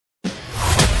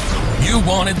You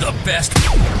wanted the best.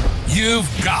 You've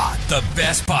got the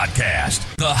best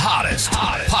podcast. The hottest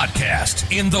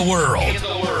podcast in the world.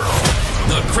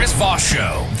 The Chris Voss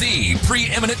Show, the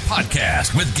preeminent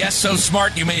podcast with guests so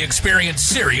smart you may experience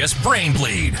serious brain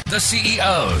bleed. The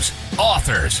CEOs,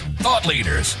 authors, thought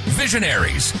leaders,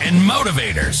 visionaries, and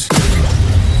motivators.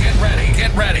 Get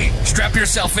ready. Strap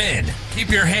yourself in. Keep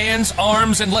your hands,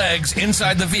 arms, and legs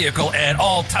inside the vehicle at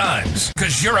all times,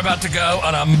 because you're about to go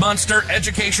on a monster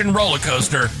education roller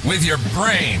coaster with your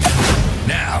brain.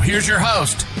 Now, here's your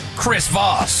host, Chris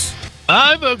Voss.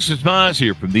 Hi, folks. It's Voss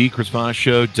here from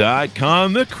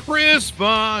thechrisvossshow.com,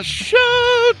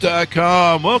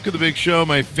 thechrisvossshow.com. Welcome to the big show,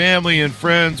 my family and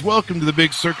friends. Welcome to the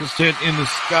big circus tent in the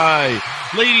sky.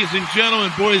 Ladies and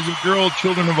gentlemen, boys and girls,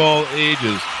 children of all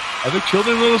ages. Are there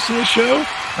children that listen to the show?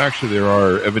 Actually, there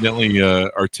are. Evidently,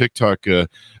 our TikTok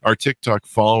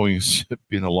following has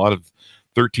been a lot of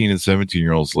 13 and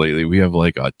 17-year-olds lately. We have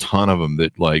like a ton of them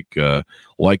that like the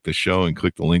show and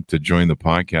click the link to join the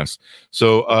podcast.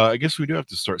 So I guess we do have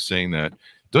to start saying that.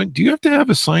 Do you have to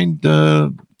have a signed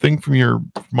thing from your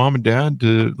mom and dad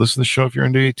to listen to the show if you're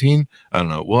under 18? I don't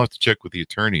know. We'll have to check with the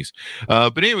attorneys.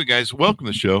 But anyway, guys, welcome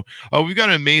to the show. We've got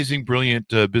an amazing, brilliant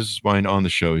business mind on the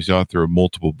show. He's author of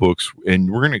multiple books, and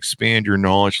we're going to expand your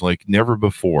knowledge like never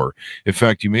before. In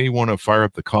fact, you may want to fire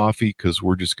up the coffee because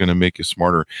we're just going to make you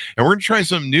smarter. And we're going to try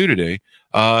something new today.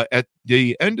 At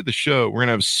the end of the show, we're going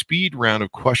to have a speed round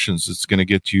of questions that's going to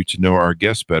get you to know our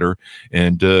guests better.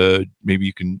 And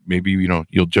maybe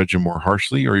you'll judge them more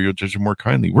harshly or you'll judge them more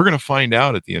kindly. We're going to find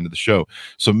out at the end of the show.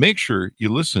 So make sure you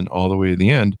listen all the way to the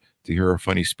end to hear our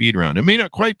funny speed round. It may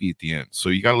not quite be at the end, so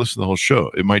you got to listen to the whole show.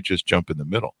 It might just jump in the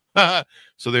middle.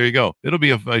 So there you go. It'll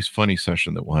be a nice, funny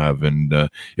session that we'll have. And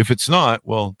if it's not,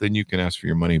 well, then you can ask for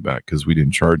your money back because we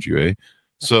didn't charge you, eh?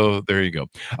 So there you go.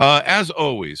 As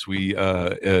always, we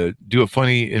do a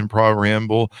funny improv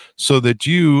ramble so that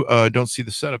you don't see the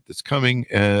setup that's coming,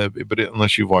 but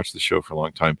unless you've watched the show for a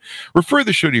long time. Refer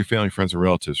the show to your family, friends, and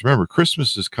relatives. Remember,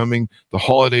 Christmas is coming, the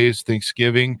holidays,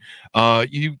 Thanksgiving.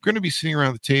 You're going to be sitting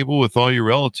around the table with all your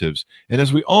relatives. And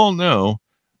as we all know,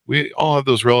 we all have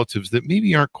those relatives that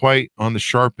maybe aren't quite on the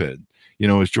sharp end. You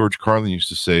know, as George Carlin used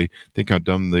to say, think how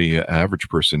dumb the average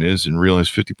person is and realize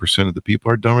 50% of the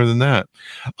people are dumber than that.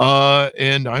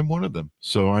 And I'm one of them.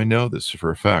 So I know this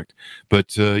for a fact.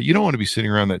 But you don't want to be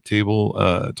sitting around that table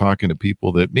talking to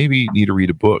people that maybe need to read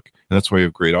a book. And that's why you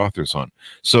have great authors on.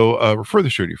 So refer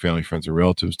the show to your family, friends, and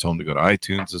relatives. Tell them to go to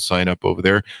iTunes and sign up over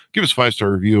there. Give us a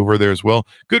 5-star review over there as well.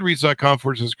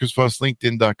 Goodreads.com/Chris Voss,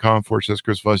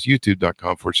 LinkedIn.com/Chris Voss,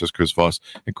 YouTube.com/Chris Voss,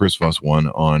 and Chris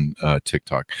Voss1 on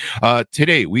TikTok.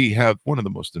 Today, we have one of the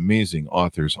most amazing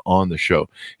authors on the show.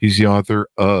 He's the author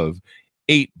of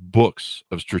 8 books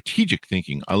of strategic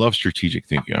thinking. I love strategic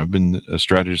thinking. I've been a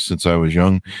strategist since I was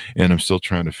young, and I'm still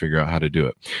trying to figure out how to do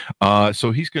it.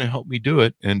 So he's going to help me do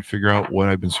it and figure out what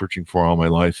I've been searching for all my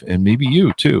life, and maybe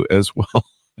you too as well.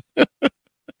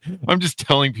 I'm just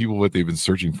telling people what they've been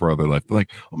searching for all their life. They're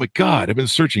like, oh my God, I've been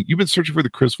searching. You've been searching for the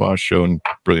Chris Voss Show and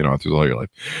brilliant authors all your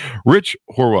life. Rich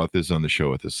Horwath is on the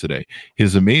show with us today.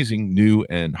 His amazing new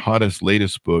and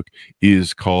latest book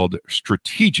is called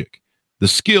Strategic: The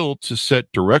Skill to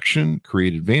Set Direction,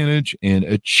 Create Advantage, and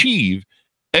Achieve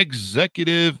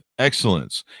Executive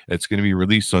Excellence. It's going to be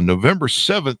released on November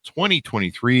 7th,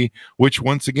 2023, which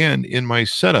once again, in my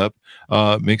setup,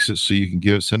 makes it so you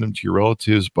can send them to your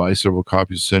relatives, buy several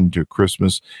copies, send them to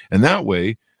Christmas. And that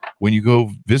way, when you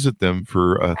go visit them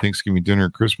for Thanksgiving dinner,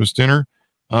 Christmas dinner,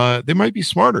 they might be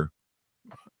smarter.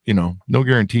 You know, no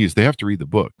guarantees. They have to read the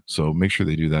book. So make sure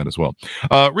they do that as well.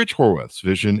 Rich Horwath's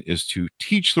vision is to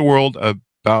teach the world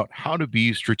about how to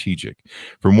be strategic.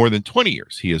 For more than 20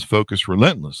 years, he has focused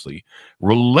relentlessly,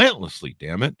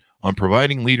 damn it, on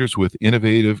providing leaders with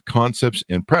innovative concepts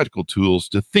and practical tools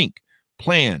to think,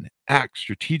 plan, act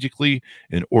strategically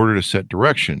in order to set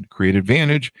direction, create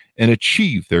advantage, and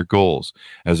achieve their goals.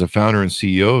 As a founder and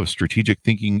CEO of Strategic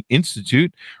Thinking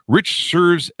Institute, Rich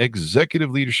serves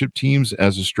executive leadership teams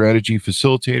as a strategy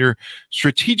facilitator,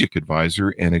 strategic advisor,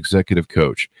 and executive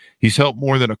coach. He's helped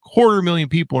more than 250,000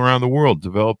 people around the world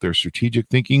develop their strategic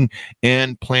thinking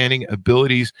and planning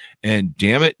abilities. And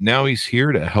damn it, now he's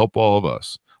here to help all of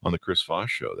us. On the Chris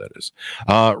Voss Show, that is.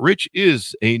 Rich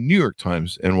is a New York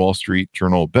Times and Wall Street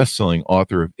Journal bestselling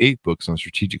author of 8 books on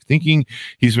strategic thinking.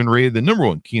 He's been rated the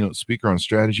 #1 keynote speaker on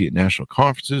strategy at national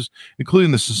conferences,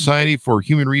 including the Society for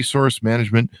Human Resource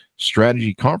Management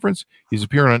Strategy Conference. He's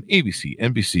appeared on ABC,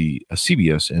 NBC,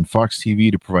 CBS, and Fox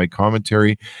TV to provide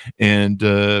commentary, and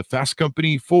Fast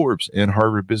Company, Forbes, and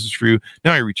Harvard Business Review.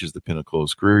 Now he reaches the pinnacle of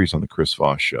his career. He's on the Chris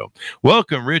Voss Show.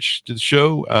 Welcome, Rich, to the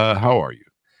show. How are you?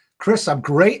 Chris, I'm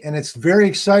great, and it's very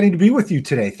exciting to be with you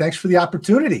today. Thanks for the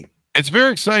opportunity. It's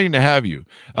very exciting to have you.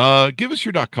 Give us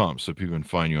your .com so people can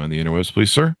find you on the interwebs,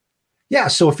 please, sir. Yeah,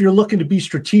 so if you're looking to be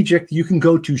strategic, you can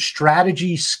go to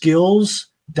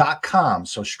strategyskills.com.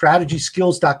 So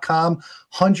strategyskills.com,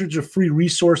 hundreds of free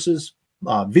resources,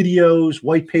 videos,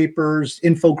 white papers,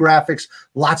 infographics,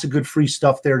 lots of good free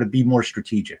stuff there to be more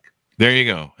strategic. There you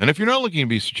go. And if you're not looking to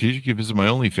be strategic, you visit my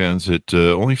OnlyFans at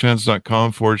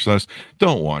onlyfans.com/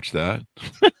 don't watch that.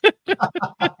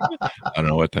 I don't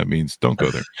know what that means. Don't go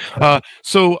there.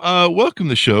 So welcome to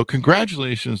the show.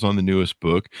 Congratulations on the newest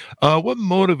book. What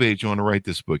motivated you want to write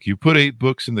this book? You put 8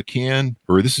 books in the can,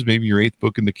 or this is maybe your 8th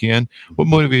book in the can. What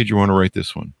motivated you want to write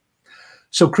this one?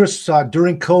 So, Chris,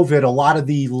 during COVID, a lot of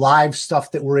the live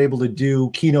stuff that we're able to do,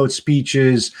 keynote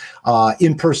speeches,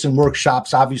 in-person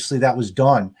workshops, obviously that was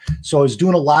done. So I was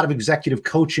doing a lot of executive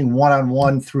coaching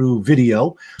one-on-one through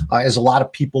video, as a lot of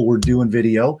people were doing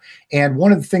video. And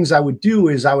one of the things I would do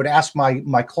is I would ask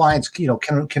my clients,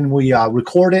 can we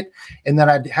record it? And then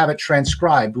I'd have it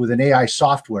transcribed with an AI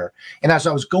software. And as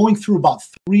I was going through about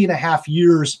 3.5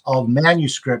 years of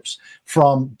manuscripts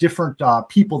from different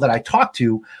people that I talked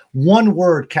to, one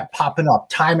word kept popping up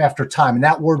time after time, and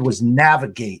that word was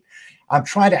navigate. I'm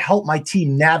trying to help my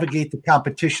team navigate the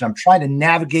competition. I'm trying to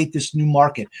navigate this new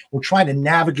market. We're trying to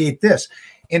navigate this.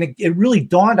 And it really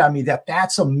dawned on me that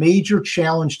that's a major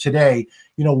challenge today.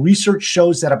 Research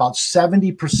shows that about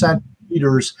 70% of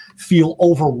leaders feel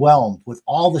overwhelmed with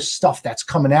all the stuff that's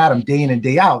coming at them day in and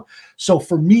day out. So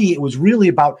for me, it was really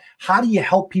about how do you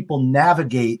help people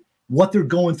navigate what they're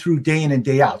going through day in and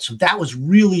day out. So that was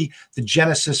really the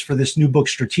genesis for this new book,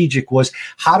 Strategic, was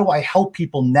how do I help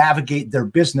people navigate their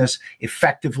business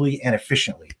effectively and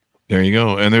efficiently? There you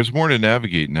go. And there's more to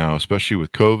navigate now, especially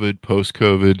with COVID,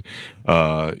 post-COVID,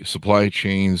 supply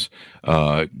chains,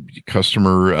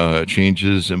 customer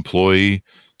changes, employee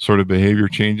sort of behavior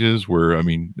changes where,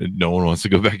 no one wants to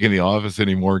go back in the office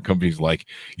anymore. Companies like,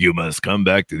 you must come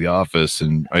back to the office.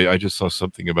 And I just saw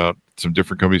something about some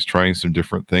different companies trying some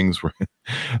different things where,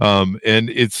 and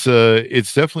it's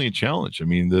definitely a challenge.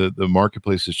 The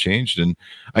marketplace has changed, and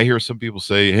I hear some people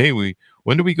say, hey,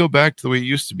 when do we go back to the way it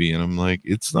used to be? And I'm like,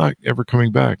 it's not ever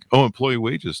coming back. Oh, employee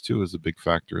wages too is a big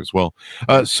factor as well.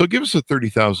 So give us a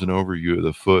 30,000 overview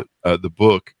of the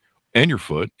book and your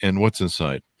foot and what's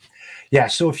inside. Yeah.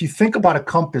 So if you think about a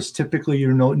compass, typically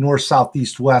you're north, south,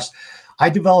 east, west. I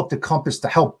developed a compass to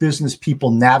help business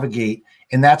people navigate.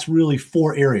 And that's really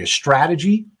 4 areas: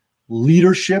 strategy,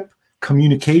 leadership,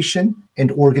 communication, and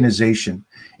organization.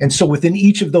 And so within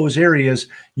each of those areas,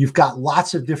 you've got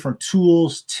lots of different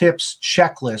tools, tips,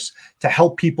 checklists to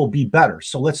help people be better.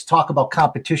 So let's talk about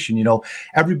competition.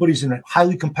 Everybody's in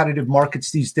highly competitive markets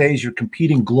these days. You're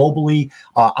competing globally,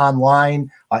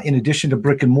 online, in addition to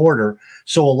brick and mortar.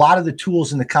 So a lot of the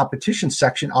tools in the competition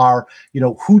section are,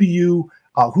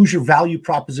 who's your value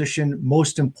proposition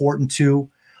most important to?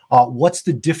 What's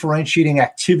the differentiating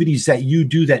activities that you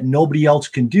do that nobody else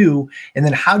can do? And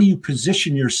then how do you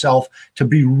position yourself to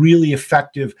be really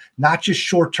effective, not just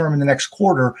short term in the next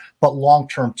quarter, but long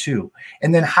term too?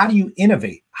 And then how do you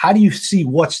innovate? How do you see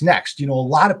what's next? A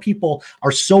lot of people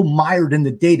are so mired in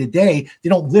the day-to-day, they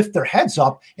don't lift their heads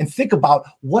up and think about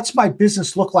what's my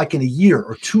business look like in a year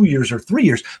or 2 years or 3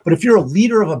 years. But if you're a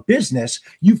leader of a business,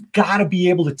 you've got to be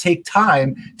able to take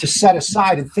time to set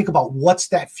aside and think about what's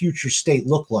that future state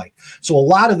look like. So a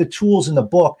lot of the tools in the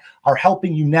book are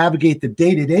helping you navigate the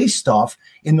day-to-day stuff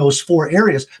in those 4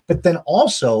 areas, but then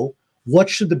also what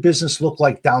should the business look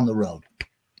like down the road?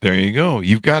 There you go.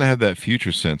 You've got to have that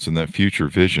future sense and that future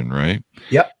vision, right?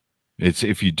 Yep. It's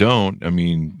if you don't,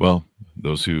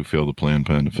 those who fail to plan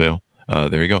to fail.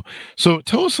 There you go. So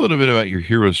tell us a little bit about your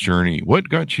hero's journey. What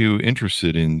got you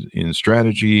interested in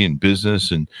strategy and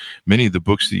business, and many of the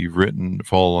books that you've written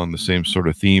fall on the same sort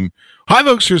of theme. Hi,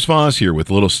 folks. Here's Voss here with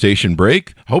a little station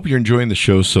break. Hope you're enjoying the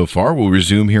show so far. We'll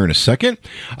resume here in a second.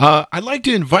 I'd like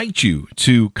to invite you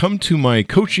to come to my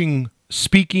coaching,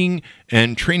 speaking,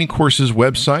 and training courses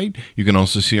website. You can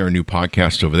also see our new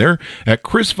podcast over there at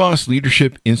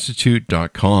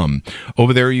chrisvossleadershipinstitute.com.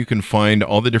 Over there, you can find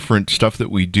all the different stuff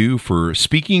that we do for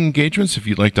speaking engagements if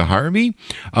you'd like to hire me,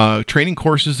 training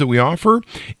courses that we offer,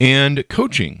 and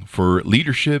coaching for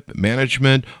leadership,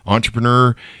 management,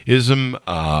 entrepreneurism,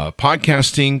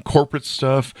 podcasting, corporate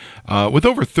stuff. With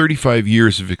over 35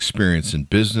 years of experience in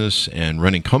business and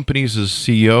running companies as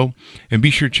CEO. And be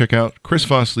sure to check out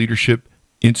chrisvossleadershipinstitute.com.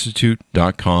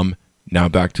 Now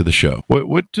back to the show. What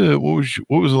was it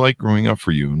like growing up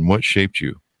for you, and what shaped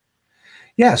you?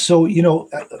 Yeah, so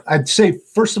I'd say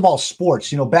first of all,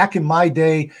 sports. Back in my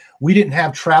day, We didn't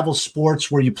have travel sports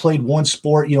where you played one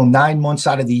sport, 9 months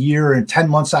out of the year and 10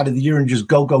 months out of the year and just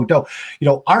go.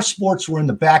 Our sports were in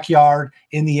the backyard,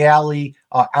 in the alley,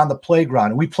 on the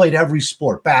playground. And we played every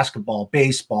sport: basketball,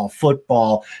 baseball,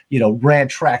 football, ran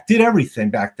track, did everything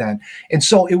back then. And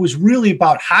so it was really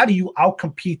about how do you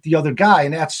outcompete the other guy?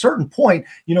 And at a certain point,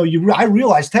 I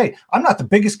realized, hey, I'm not the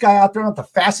biggest guy out there. I'm not the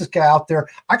fastest guy out there.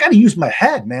 I got to use my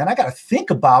head, man. I got to think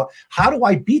about how do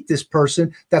I beat this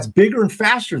person that's bigger and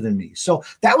faster than me. So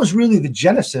that was really the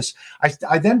genesis.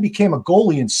 I then became a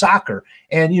goalie in soccer.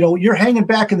 And, you're hanging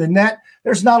back in the net.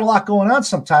 There's not a lot going on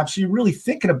sometimes. So you're really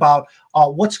thinking about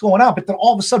what's going on. But then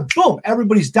all of a sudden, boom,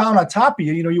 everybody's down on top of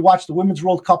you. You watch the Women's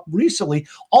World Cup recently.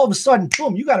 All of a sudden,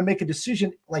 boom, you got to make a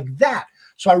decision like that.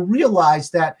 So I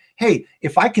realized that, hey,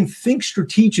 if I can think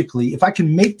strategically, if I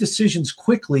can make decisions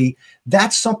quickly,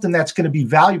 that's something that's going to be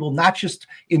valuable, not just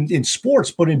in sports,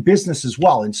 but in business as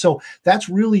well. And so that's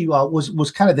really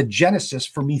was kind of the genesis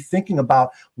for me thinking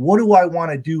about what do I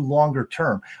want to do longer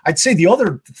term. I'd say the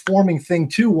other forming thing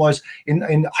too was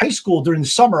in high school during the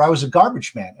summer, I was a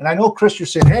garbage man. And I know, Chris, you're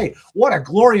saying, hey, what a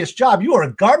glorious job. You are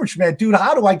a garbage man, dude.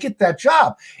 How do I get that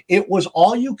job? It was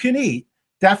all you can eat.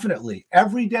 Definitely.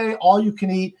 Every day, all you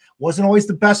can eat. Wasn't always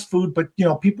the best food, but,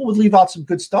 people would leave out some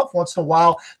good stuff. Once in a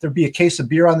while, there'd be a case of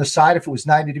beer on the side if it was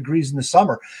 90 degrees in the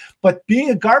summer. But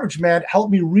being a garbage man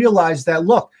helped me realize that,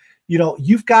 look,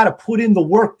 you've got to put in the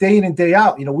work day in and day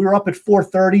out. We were up at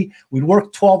 4:30. We'd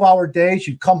work 12-hour days.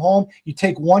 You'd come home. You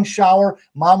take one shower.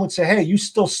 Mom would say, hey, you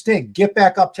still stink. Get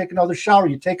back up, take another shower.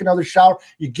 You take another shower.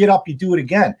 You get up, you do it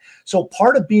again. So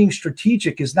part of being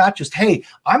strategic is not just, hey,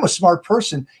 I'm a smart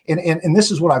person and this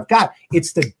is what I've got.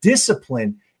 It's the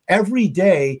discipline every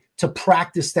day to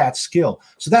practice that skill.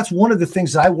 So that's one of the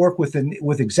things that I work with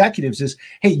executives is,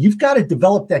 hey, you've got to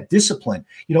develop that discipline.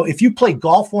 If you play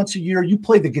golf once a year, you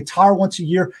play the guitar once a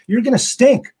year, you're going to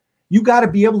stink. You got to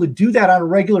be able to do that on a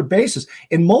regular basis.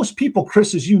 And most people,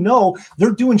 Chris, as you know,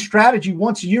 they're doing strategy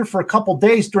once a year for a couple of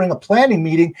days during a planning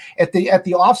meeting at the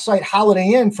offsite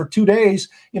Holiday Inn for 2 days,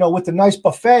 with a nice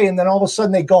buffet. And then all of a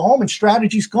sudden they go home and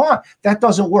strategy's gone. That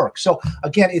doesn't work. So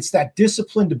again, it's that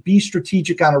discipline to be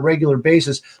strategic on a regular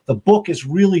basis. The book is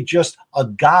really just a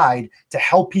guide to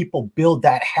help people build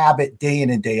that habit day in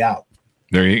and day out.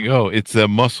 There you go. It's a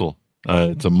muscle.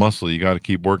 It's a muscle. You got to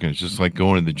keep working. It's just like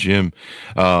going to the gym.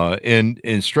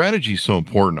 And strategy is so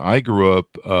important. I grew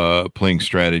up playing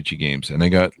strategy games, and I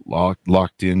got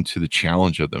locked into the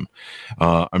challenge of them.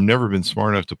 I've never been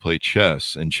smart enough to play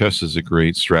chess, and chess is a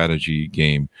great strategy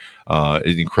game, an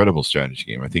incredible strategy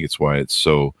game. I think it's why it's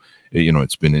so,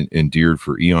 it's been endeared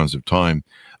for eons of time.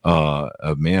 But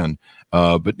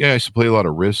yeah, I used to play a lot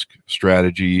of Risk,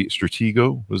 strategy.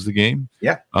 Stratego was the game.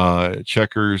 Yeah.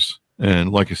 Checkers.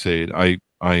 And like I said, I'm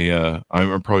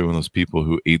probably one of those people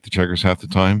who ate the checkers half the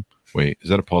time. Wait, is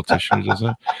that a politician who does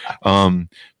that?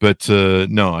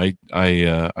 No,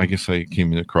 I guess I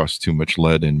came across too much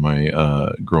lead in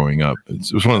my growing up.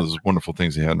 It was one of those wonderful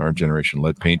things they had in our generation,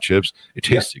 lead paint chips. It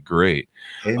tasted great.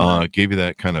 Gave you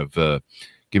that kind of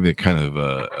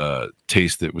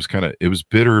taste that was it was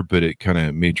bitter, but it kind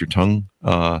of made your tongue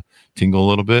tingle a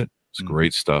little bit. It's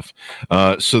great stuff.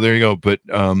 So there you go. But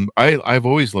I've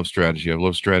always loved strategy. I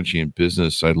love strategy in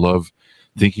business. I love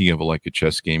thinking of it like a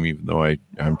chess game, even though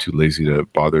I'm too lazy to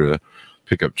bother to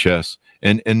pick up chess.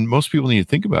 And most people need to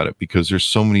think about it because there's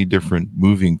so many different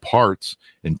moving parts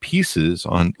and pieces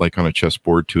on a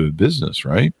chessboard to a business,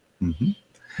 right? Mm-hmm.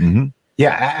 Mm-hmm.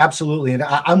 Yeah, absolutely. And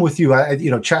I'm with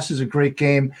you. Chess is a great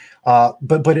game.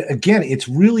 But again, it's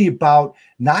really about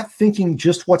not thinking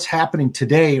just what's happening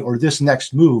today or this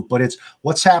next move, but it's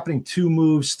what's happening 2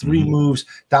 moves, 3 moves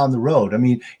down the road. I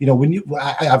mean,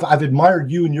 I've admired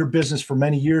you and your business for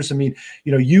many years. I mean,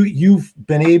 you've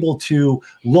been able to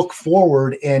look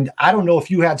forward, and I don't know if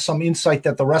you had some insight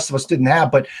that the rest of us didn't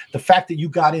have, but the fact that you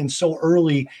got in so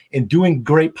early and doing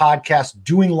great podcasts,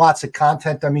 doing lots of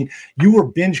content. I mean, you were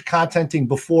binge contenting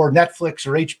before Netflix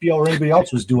or HBO or anybody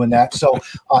else was doing that. So,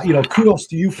 kudos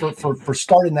to you for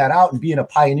starting that out and being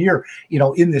a pioneer,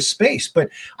 in this space. But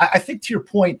I think to your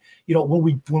point,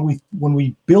 when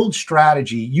we build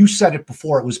strategy, you said it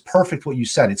before, it was perfect what you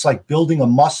said. It's like building a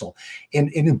muscle.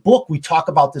 And in the book, we talk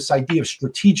about this idea of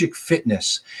strategic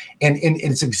fitness. And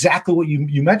it's exactly what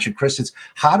you mentioned, Chris. It's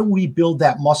how do we build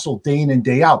that muscle day in and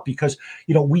day out? Because,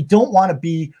 we don't want to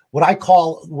be what I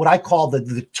call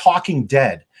the talking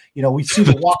dead. We see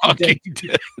the Walking Dead,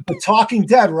 the Talking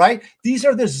Dead, right? These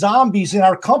are the zombies in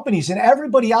our companies, and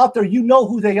everybody out there,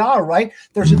 who they are, right?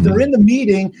 They're in the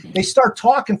meeting, they start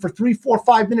talking for 3, 4,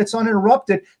 5 minutes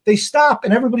uninterrupted. They stop,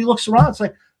 and everybody looks around. It's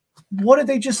like, what did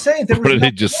they just say?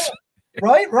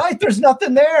 Right. There's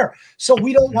nothing there. So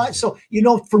we don't want, so,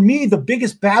 for me, the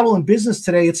biggest battle in business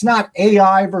today, it's not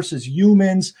AI versus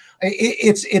humans.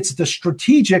 It's the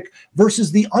strategic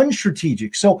versus the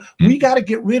unstrategic. So we got to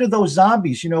get rid of those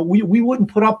zombies. We wouldn't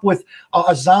put up with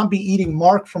a zombie eating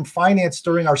Mark from finance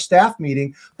during our staff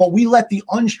meeting, but we let the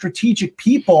unstrategic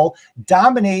people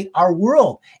dominate our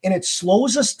world, and it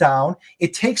slows us down.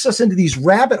 It takes us into these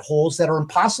rabbit holes that are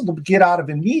impossible to get out of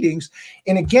in meetings.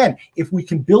 And again, if we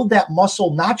can build that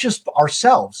muscle, not just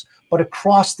ourselves, but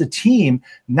across the team,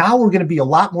 now we're going to be a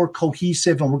lot more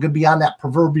cohesive, and we're going to be on that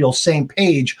proverbial same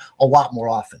page a lot more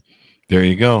often. There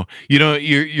you go.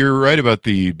 You're right about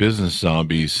the business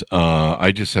zombies.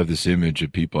 I just have this image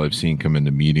of people I've seen come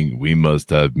into meeting. We must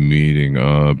have meeting,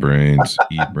 brains,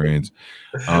 eat brains.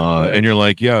 And you're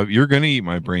like, yeah, you're going to eat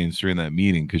my brains during that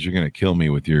meeting because you're going to kill me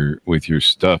with your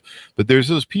stuff. But there's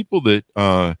those people that,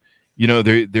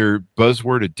 they're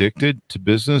buzzword addicted to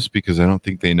business because I don't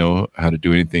think they know how to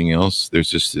do anything else. There's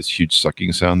just this huge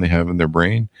sucking sound they have in their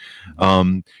brain.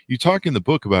 You talk in the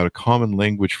book about a common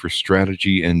language for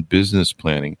strategy and business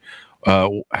planning.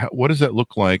 What does that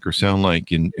look like or sound like,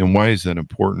 and why is that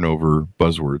important over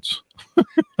buzzwords?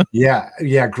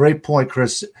 Yeah. Great point,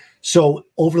 Chris. So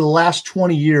over the last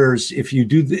 20 years, if you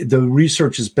do the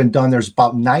research has been done, there's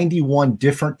about 91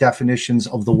 different definitions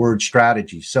of the word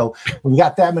strategy. So when we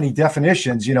got that many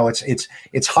definitions,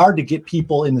 it's hard to get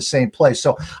people in the same place.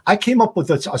 So I came up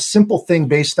with a simple thing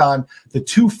based on the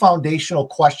two foundational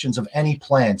questions of any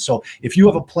plan. So if you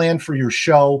have a plan for your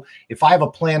show, if I have a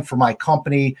plan for my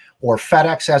company, or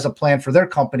FedEx has a plan for their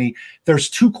company, there's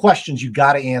two questions you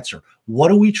got to answer. What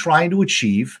are we trying to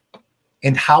achieve?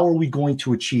 And how are we going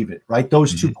to achieve it, right?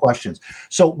 Those two questions.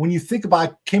 So when you think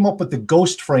about, came up with the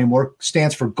GHOST framework,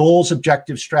 stands for goals,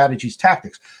 objectives, strategies,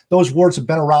 tactics. Those words have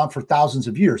been around for thousands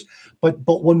of years. But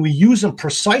when we use them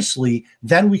precisely,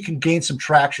 then we can gain some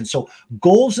traction. So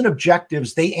goals and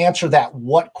objectives, they answer that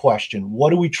what question.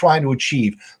 What are we trying to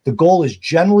achieve? The goal is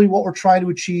generally what we're trying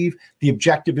to achieve. The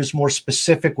objective is more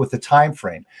specific with the time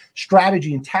frame.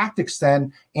 Strategy and tactics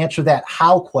then answer that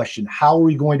how question. How are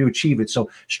we going to achieve it? So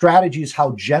strategy is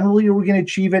how generally are we going to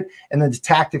achieve it, and then the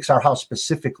tactics are how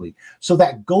specifically. So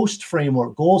that GHOST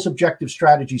framework, goals, objectives,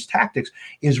 strategies, tactics,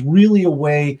 is really a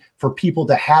way for people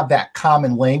to have that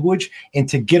common language and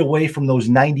to get away from those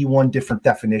 91 different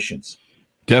definitions.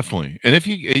 Definitely. And if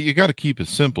you got to keep it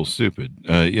simple, stupid.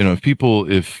 If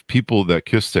people that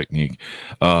KISS technique,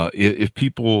 if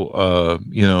people,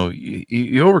 you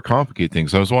overcomplicate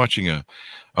things. I was watching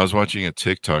a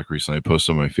TikTok recently. I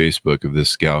posted on my Facebook of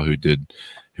this gal who did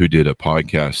a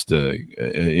podcast,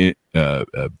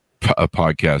 a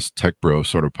podcast, Tech Bro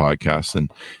sort of podcast,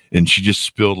 and she just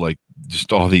spilled like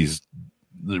just all these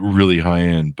really high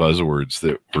end buzzwords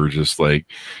that were just like,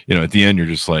 at the end you're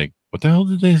just like, what the hell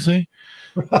did they say?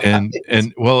 And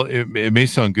well, it may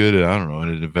sound good. I don't know,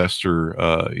 an investor,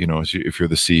 if you're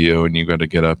the CEO and you got to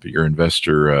get up at your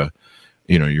investor,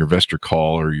 your investor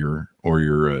call or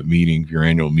your meeting, your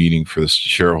annual meeting for the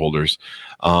shareholders,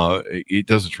 it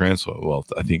doesn't translate well,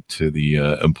 I think, to the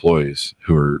employees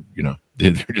who are,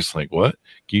 they're just like, what?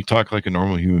 Can you talk like a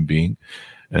normal human being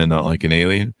and not like an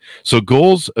alien? So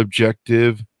goals,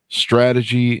 objective,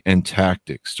 strategy, and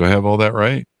tactics. Do I have all that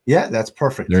right? Yeah, that's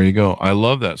perfect. There you go. I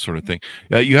love that sort of thing.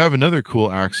 You have another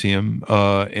cool axiom,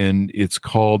 and it's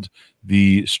called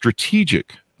the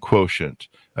strategic quotient.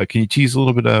 Can you tease a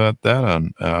little bit about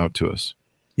that out to us?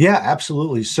 Yeah,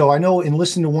 absolutely. So I know in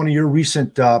listening to one of your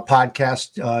recent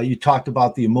podcasts, you talked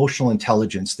about the emotional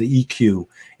intelligence, the EQ,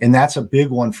 and that's a big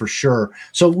one for sure.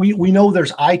 So we know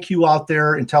there's IQ out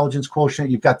there, intelligence quotient,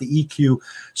 you've got the EQ.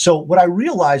 So what I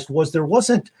realized was there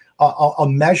wasn't a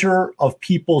measure of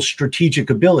people's strategic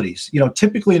abilities.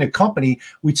 Typically in a company,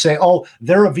 we'd say, oh,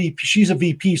 they're a VP, she's a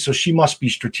VP, so she must be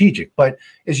strategic. But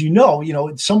as you know,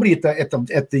 somebody at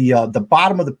the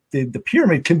bottom of the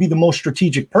pyramid can be the most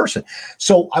strategic person.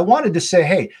 So I wanted to say,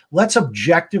 hey, let's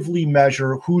objectively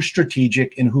measure who's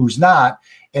strategic and who's not,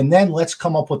 and then let's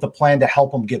come up with a plan to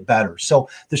help them get better. So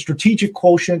the strategic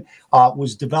quotient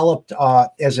was developed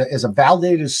as a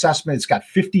validated assessment. It's got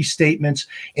 50 statements,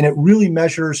 and it really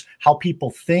measures how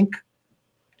people think,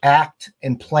 act,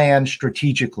 and plan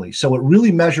strategically. So it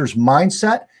really measures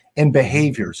mindset and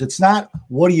behaviors. It's not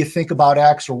what do you think about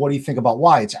X or what do you think about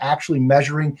Y. It's actually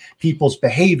measuring people's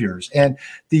behaviors. And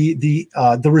the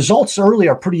results early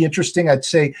are pretty interesting. I'd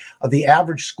say the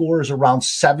average score is around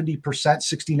 70%,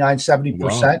 69,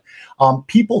 70%. Wow.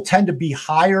 People tend to be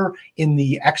higher in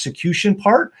the execution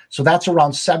part. So that's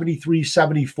around 73,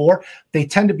 74. They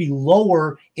tend to be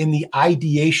lower in the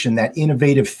ideation, that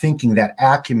innovative thinking, that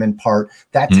acumen part.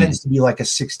 That tends to be like a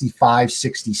 65,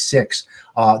 66.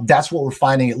 That's what we're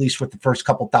finding, at least with the first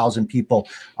couple thousand people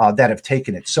that have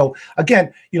taken it. So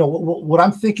again, what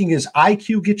I'm thinking is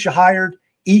IQ gets you hired,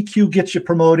 EQ gets you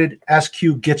promoted,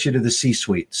 SQ gets you to the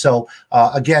C-suite. So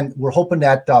again, we're hoping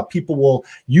that people will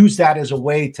use that as a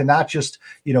way to not just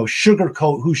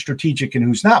sugarcoat who's strategic and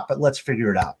who's not, but let's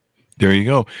figure it out. There you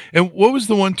go. And what was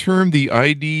the one term? The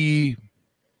idea.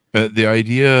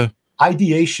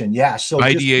 Ideation, yeah. So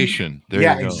ideation. There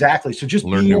you go. Exactly. So just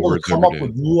being able to come up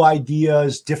with new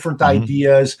ideas, different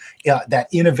ideas, that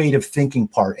innovative thinking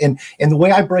part. And the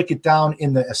way I break it down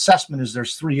in the assessment is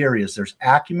there's 3 areas. There's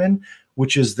acumen,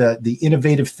 which is the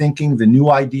innovative thinking, the new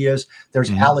ideas.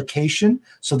 There's allocation.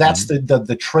 So that's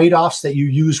the trade-offs that you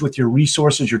use with your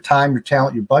resources, your time, your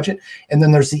talent, your budget. And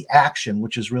then there's the action,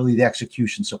 which is really the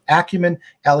execution. So acumen,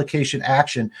 allocation,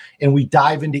 action. And we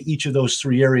dive into each of those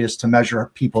 3 areas to measure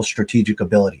people's strategic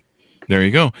ability. There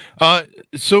you go.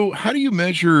 So how do you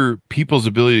measure people's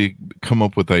ability to come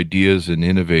up with ideas and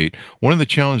innovate? One of the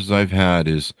challenges I've had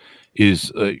is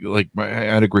I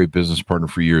had a great business partner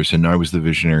for years, and I was the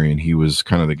visionary, and he was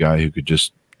kind of the guy who could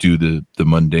just do the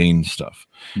mundane stuff.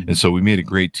 And so we made a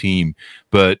great team.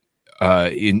 But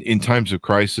in times of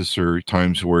crisis or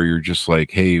times where you're just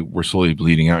like, hey, we're slowly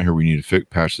bleeding out here, we need to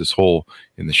patch this hole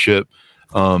in the ship.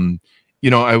 I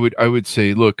would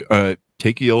say, look,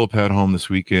 take a yellow pad home this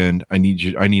weekend. I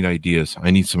need ideas.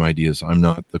 I need some ideas. I'm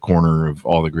not the corner of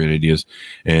all the great ideas.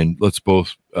 And let's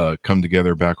both come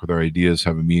together back with our ideas,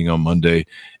 have a meeting on Monday,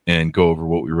 and go over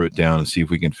what we wrote down and see if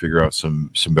we can figure out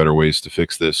some better ways to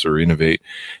fix this or innovate.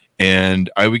 And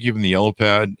I would give him the yellow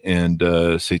pad and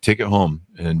say, take it home.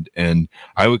 And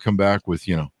I would come back with,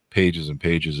 pages and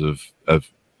pages of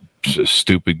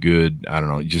stupid good, I don't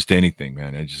know, just anything,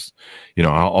 man. I just,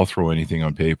 I'll throw anything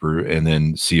on paper and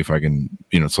then see if I can,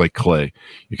 it's like clay.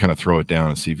 You kind of throw it down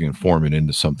and see if you can form it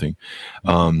into something.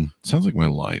 Sounds like my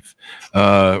life.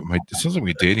 It sounds like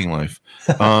my dating life.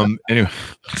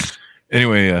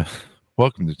 Anyway,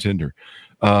 welcome to Tinder.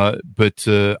 But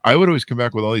I would always come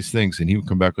back with all these things and he would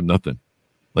come back with nothing,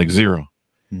 like 0.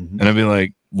 And I'd be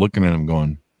like looking at him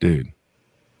going, dude,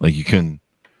 like you can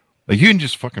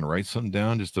just fucking write something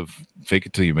down just to fake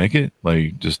it till you make it.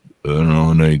 Like, just, I don't know,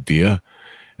 an idea.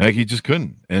 Like, he just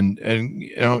couldn't. And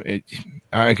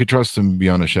I could trust him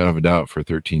beyond a shadow of a doubt for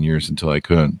 13 years until I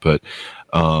couldn't. But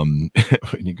when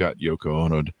you got Yoko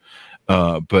Ono'd.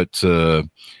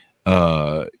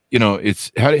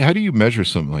 It's how do you measure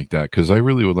something like that? Because I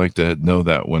really would like to know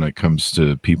that when it comes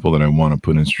to people that I want to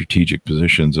put in strategic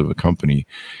positions of a company.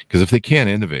 Because if they can't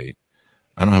innovate,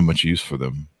 I don't have much use for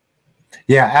them.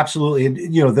 Yeah, absolutely. And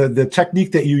the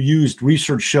technique that you used,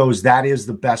 research shows that is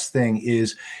the best thing.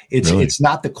 It's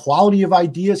not the quality of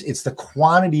ideas, it's the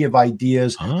quantity of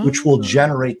ideas which will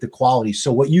generate the quality.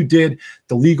 So what you did,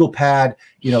 the legal pad,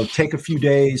 take a few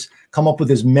days, come up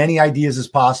with as many ideas as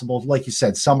possible. Like you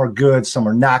said, some are good, some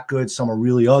are not good, some are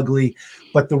really ugly.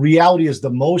 But the reality is the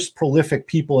most prolific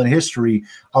people in history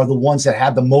are the ones that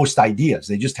had the most ideas.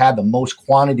 They just had the most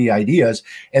quantity ideas,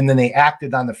 and then they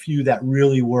acted on the few that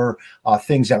really were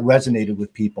things that resonated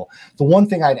with people. The one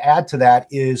thing I'd add to that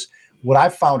is what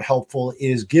I've found helpful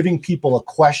is giving people a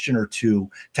question or two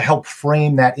to help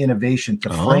frame that innovation, to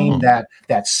frame that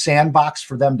sandbox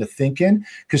for them to think in.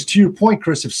 Because to your point,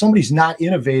 Chris, if somebody's not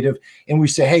innovative and we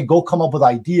say, hey, go come up with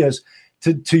ideas,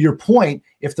 to your point,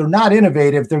 if they're not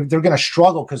innovative, they're going to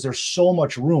struggle because there's so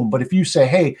much room. But if you say,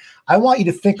 hey, I want you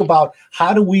to think about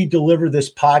how do we deliver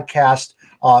this podcast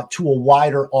to a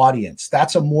wider audience,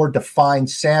 that's a more defined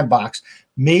sandbox.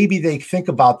 Maybe they think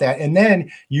about that. And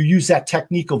then you use that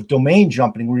technique of domain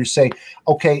jumping where you say,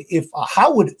 okay,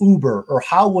 how would Uber or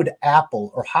how would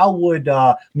Apple or how would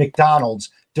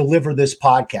McDonald's deliver this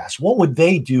podcast? What would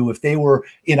they do if they were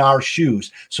in our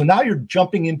shoes? So now you're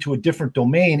jumping into a different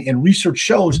domain, and research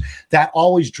shows that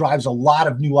always drives a lot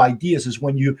of new ideas is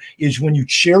when you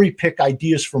cherry pick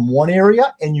ideas from one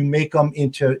area and you make them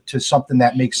into something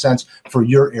that makes sense for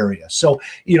your area. So,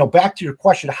 back to your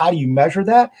question, how do you measure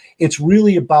that? It's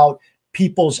really about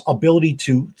people's ability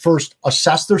to first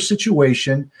assess their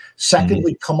situation,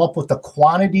 secondly, come up with a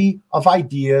quantity of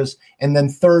ideas, and then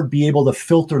third, be able to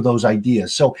filter those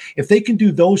ideas. So if they can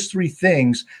do those three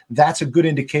things, that's a good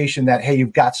indication that, hey,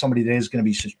 you've got somebody that is going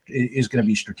to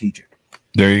be strategic.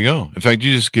 There you go. In fact,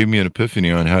 you just gave me an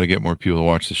epiphany on how to get more people to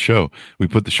watch the show. We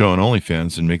put the show on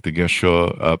OnlyFans and make the guest show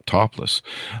up topless.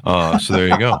 So there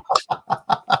you go.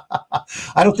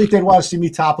 I don't think they'd want to see me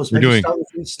topless. Maybe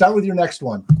start with your next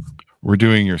one. We're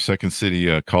doing your Second City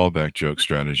callback joke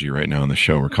strategy right now on the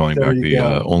show. We're calling back the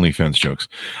OnlyFans jokes.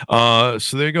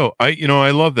 So there you go.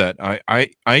 I love that.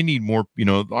 I need more.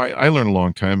 I learned a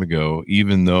long time ago,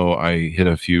 even though I hit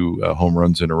a few home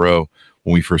runs in a row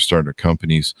when we first started our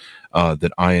companies,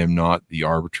 that I am not the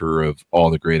arbiter of all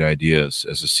the great ideas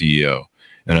as a CEO.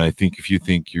 And I think if you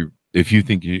think you as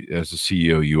a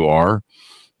CEO you are,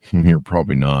 you're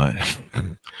probably not.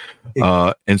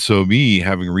 And so me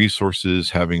having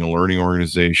resources, having a learning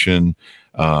organization,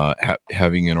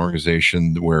 having an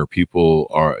organization where people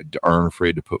aren't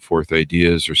afraid to put forth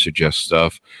ideas or suggest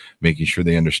stuff, making sure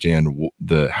they understand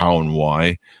the how and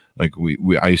why. Like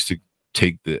I used to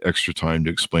take the extra time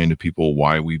to explain to people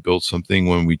why we built something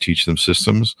when we teach them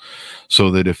systems,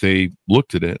 so that if they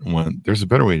looked at it and went, there's a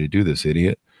better way to do this,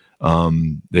 idiot,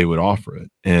 they would offer it.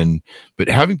 But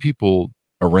having people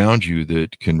around you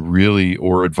that can really,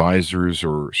 or advisors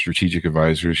or strategic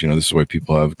advisors, this is why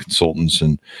people have consultants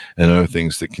and other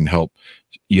things that can help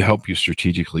you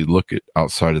strategically look at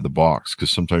outside of the box, because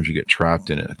sometimes you get trapped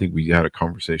in it. I think we had a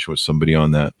conversation with somebody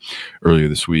on that earlier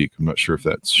this week. I'm not sure if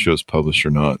that show's published or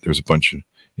not. There's a bunch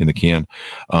in the can.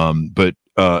 But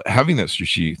having that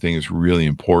strategic thing is really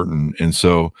important. And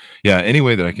so, any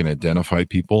way that I can identify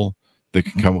people that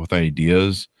can come up with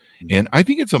ideas. And I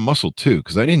think it's a muscle too,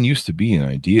 because I didn't used to be an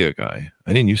idea guy.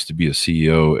 I didn't used to be a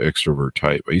CEO extrovert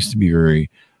type. I used to be very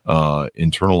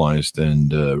internalized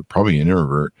and probably an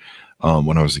introvert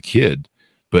when I was a kid.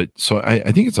 But so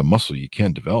I think it's a muscle you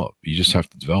can develop. You just have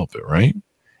to develop it, right?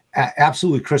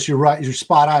 Absolutely, Chris. You're right. You're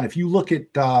spot on. If you look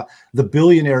at the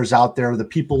billionaires out there, the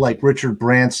people like Richard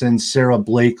Branson, Sarah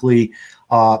Blakely,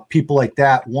 people like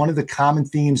that, one of the common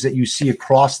themes that you see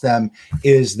across them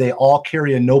is they all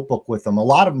carry a notebook with them. A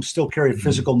lot of them still carry a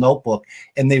physical notebook,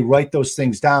 and they write those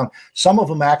things down. Some of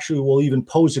them actually will even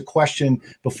pose a question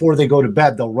before they go to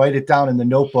bed. They'll write it down in the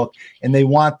notebook, and they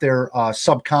want their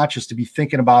subconscious to be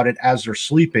thinking about it as they're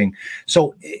sleeping.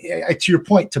 So to your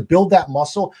point, to build that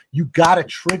muscle, you got to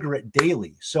trigger it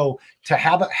daily. So to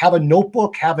have a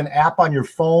notebook, have an app on your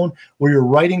phone where you're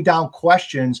writing down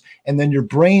questions, and then your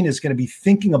brain is going to be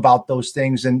thinking about those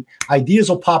things, and ideas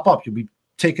will pop up. You'll be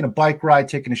taking a bike ride,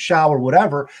 taking a shower,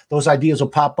 whatever. Those ideas will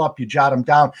pop up. You jot them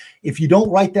down. If you don't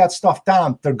write that stuff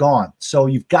down, they're gone. So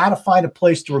you've got to find a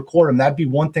place to record them. That'd be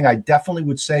one thing I definitely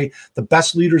would say. The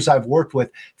best leaders I've worked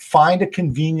with, find a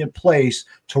convenient place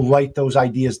to write those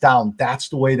ideas down. That's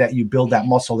the way that you build that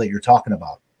muscle that you're talking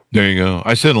about. There you go.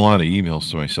 I send a lot of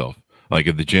emails to myself. Like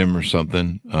at the gym or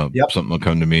something, something will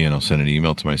come to me and I'll send an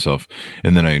email to myself,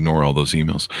 and then I ignore all those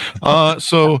emails.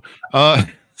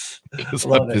 Because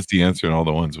I'm busy answering all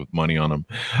the ones with money on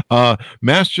them.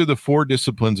 Master the 4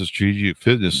 disciplines of strategic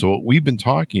fitness. So what we've been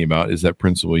talking about is that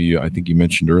principle I think you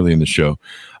mentioned early in the show.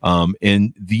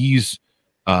 And these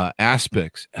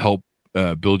aspects help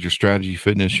build your strategy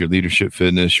fitness, your leadership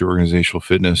fitness, your organizational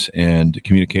fitness, and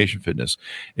communication fitness.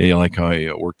 And you like how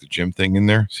I worked the gym thing in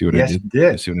there? See what I did?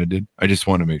 Yes, see what I did? I just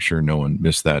want to make sure no one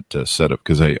missed that setup,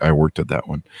 because I worked at that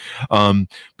one.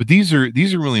 But these are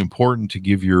really important to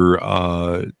give your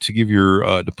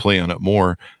to play on it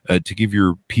more, to give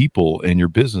your people and your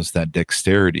business that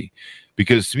dexterity.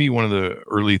 Because to me, one of the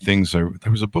early things, there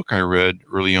was a book I read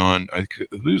early on. I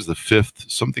believe it was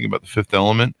something about the 5th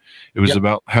element. It was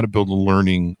about how to build a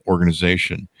learning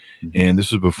organization. Mm-hmm. And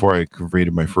this was before I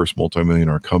created my first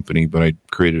multimillion-dollar company, but I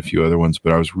created a few other ones.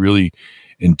 But I was really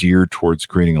endeared towards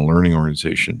creating a learning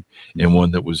organization, and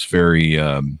one that was very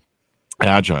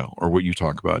agile, or what you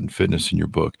talk about in fitness in your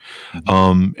book.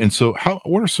 Mm-hmm. And so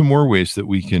what are some more ways that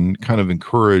we can kind of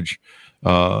encourage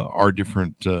our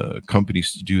different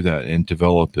companies to do that and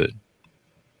develop it?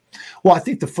 Well, I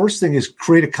think the first thing is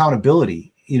create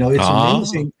accountability. It's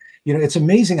amazing. It's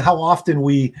amazing how often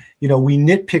we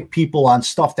nitpick people on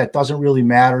stuff that doesn't really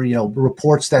matter,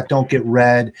 reports that don't get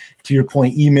read, to your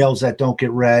point, emails that don't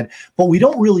get read, but we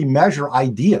don't really measure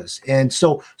ideas. And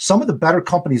so some of the better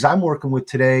companies I'm working with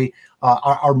today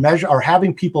are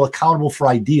having people accountable for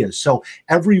ideas. So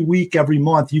every week, every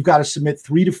month, you've got to submit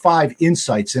 3 to 5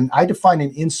 insights. And I define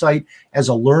an insight as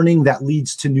a learning that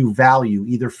leads to new value,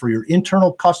 either for your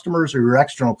internal customers or your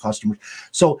external customers.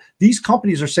 So these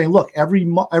companies are saying, look, every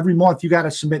month you got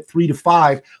to submit 3 to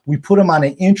 5. We put them on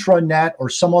an intranet or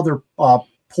some other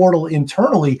portal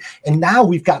internally. And now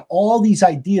we've got all these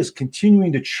ideas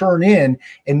continuing to churn in.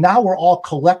 And now we're all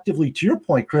collectively, to your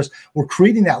point, Chris, we're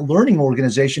creating that learning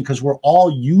organization because we're all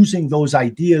using those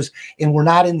ideas and we're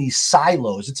not in these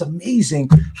silos. It's amazing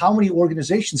how many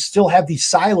organizations still have these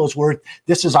silos where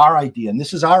this is our idea and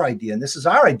this is our idea and this is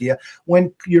our idea,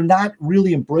 when you're not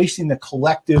really embracing the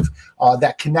collective,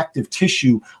 that connective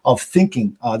tissue of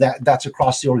thinking that's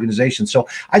across the organization. So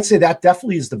I'd say that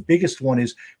definitely is the biggest one,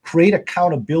 is create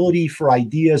accountability for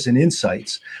ideas and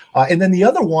insights. And then the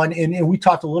other one, and we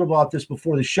talked a little about this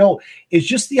before the show, is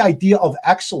just the idea of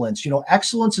excellence.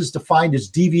 Excellence is defined as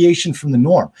deviation from the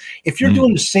norm. If you're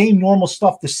doing the same normal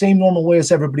stuff, the same normal way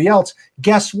as everybody else,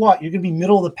 guess what? You're going to be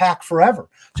middle of the pack forever.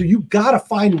 So you've got to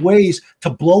find ways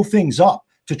to blow things up,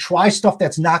 to try stuff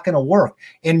that's not going to work.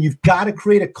 And you've got to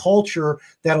create a culture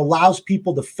that allows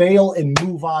people to fail and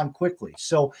move on quickly.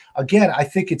 So again, I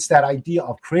think it's that idea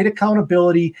of create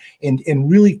accountability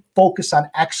and really focus on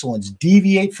excellence,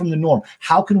 deviate from the norm.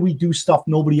 How can we do stuff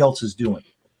nobody else is doing?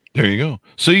 There you go.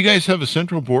 So you guys have a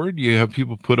central board. You have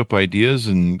people put up ideas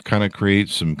and kind of create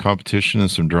some competition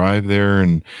and some drive there,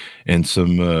 and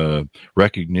some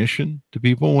recognition to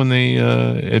people when they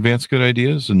advance good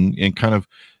ideas and kind of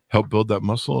help build that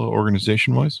muscle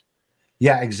organization-wise?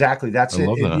 Yeah, exactly. That's it.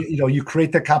 Love that. You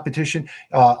create that competition.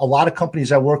 A lot of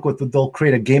companies I work with, they'll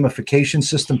create a gamification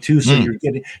system too. So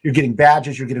you're getting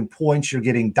badges, you're getting points, you're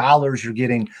getting dollars, you're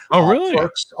getting really?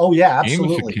 perks. Oh yeah,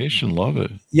 absolutely. Gamification, love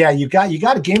it. Yeah, you got to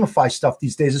gamify stuff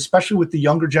these days, especially with the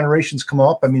younger generations coming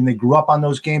up. I mean, they grew up on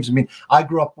those games. I mean, I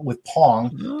grew up with Pong,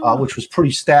 which was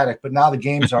pretty static, but now the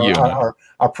games are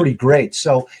pretty great.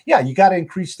 So yeah, you got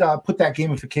to put that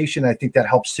gamification. I think that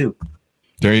helps too.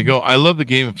 There you go. I love the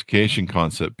gamification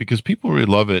concept because people really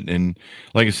love it. And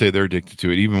like I say, they're addicted to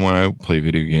it. Even when I play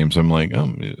video games, I'm like,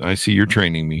 oh, I see you're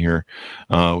training me here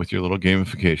with your little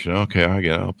gamification. Okay, I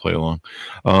get it. I'll play along.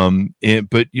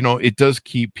 But, it does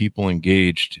keep people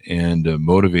engaged and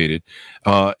motivated.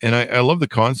 And I love the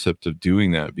concept of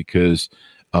doing that because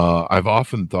I've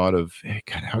often thought of, hey,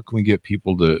 God, how can we get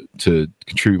people to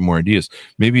contribute more ideas?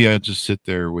 Maybe I just sit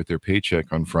there with their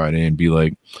paycheck on Friday and be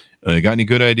like, got any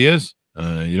good ideas?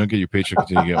 You don't get your paycheck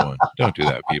until you get one. Don't do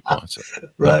that, people. It's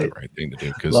not the right thing to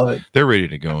do because they're ready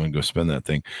to go and go spend that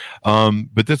thing.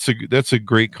 But that's a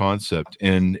great concept,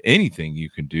 and anything you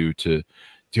can do to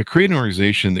create an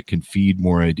organization that can feed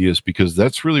more ideas, because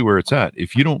that's really where it's at.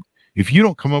 If you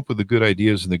don't come up with the good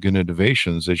ideas and the good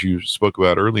innovations, as you spoke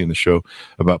about early in the show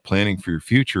about planning for your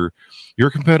future, your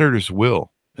competitors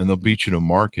will. And they'll beat you to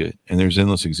market. And there's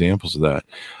endless examples of that.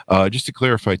 Just to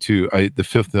clarify, too, The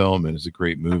Fifth Element is a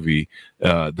great movie.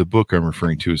 The book I'm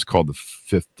referring to is called The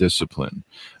Fifth Discipline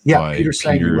by Peter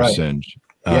Senge. Senge?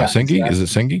 Exactly. Is it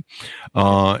Senge?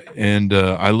 And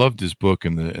I loved his book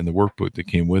and the workbook that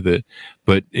came with it.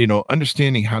 But,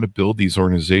 understanding how to build these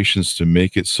organizations to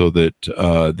make it so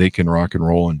that they can rock and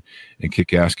roll and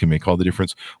kick ass can make all the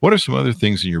difference. What are some other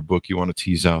things in your book you want to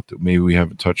tease out that maybe we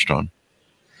haven't touched on?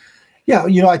 Yeah,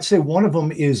 I'd say one of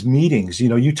them is meetings.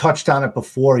 You touched on it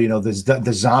before,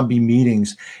 the zombie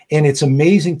meetings. And it's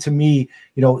amazing to me,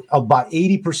 about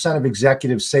 80% of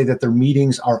executives say that their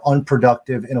meetings are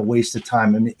unproductive and a waste of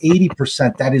time. I mean,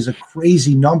 80%, that is a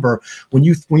crazy number when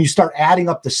you start adding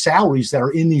up the salaries that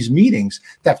are in these meetings,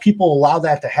 that people allow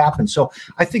that to happen. So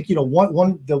I think,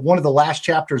 one of the last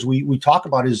chapters we talk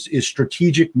about is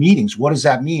strategic meetings. What does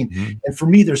that mean? Mm-hmm. And for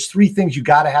me, there's 3 things you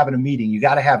got to have in a meeting. You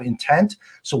got to have intent.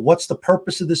 So what's the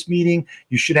purpose of this meeting?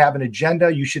 You should have an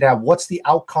agenda. You should have what's the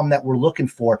outcome that we're looking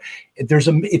for.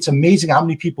 It's amazing how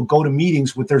many people go to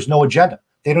meetings with there's no agenda.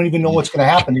 They don't even know what's going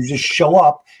to happen. You just show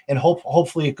up and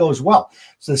hopefully it goes well.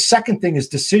 So the second thing is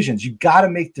decisions. You got to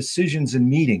make decisions in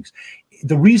meetings.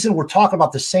 The reason we're talking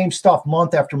about the same stuff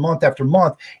month after month after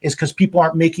month is because people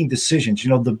aren't making decisions.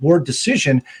 The word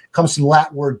decision comes from the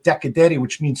Latin word decadere,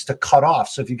 which means to cut off.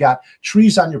 So if you got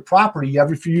trees on your property,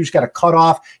 every few years you got to cut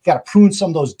off, you got to prune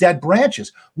some of those dead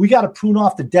branches. We got to prune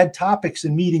off the dead topics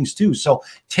in meetings too. So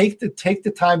take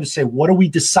the time to say, what are we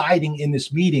deciding in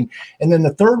this meeting? And then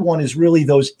the third one is really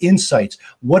those insights.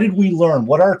 What did we learn?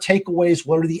 What are our takeaways?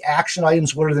 What are the action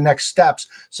items? What are the next steps?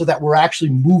 So that we're actually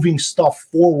moving stuff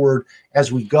forward as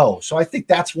we go. So I think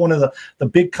that's one of the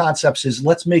big concepts is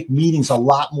let's make meetings a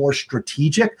lot more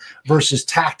strategic versus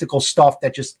tactical stuff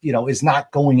that just, is not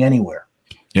going anywhere.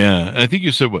 Yeah. I think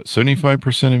you said what,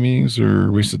 75% of meetings are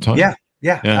a waste of time? Yeah,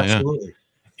 yeah, Yeah. Yeah. absolutely.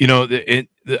 You know, the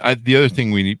other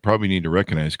thing we probably need to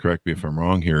recognize, correct me if I'm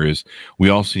wrong here, is we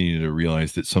also need to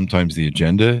realize that sometimes the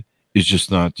agenda is just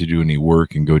not to do any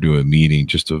work and go to a meeting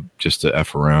just to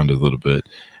F around a little bit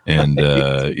and,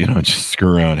 just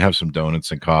screw around, have some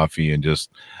donuts and coffee and just,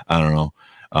 I don't know,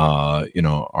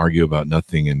 argue about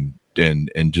nothing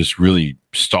and just really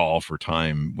stall for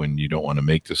time when you don't want to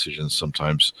make decisions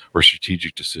sometimes, or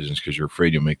strategic decisions, because you're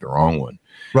afraid you'll make the wrong one,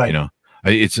 you Right. know.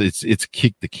 It's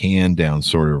kick the can down,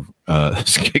 sort of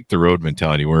kick the road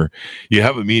mentality, where you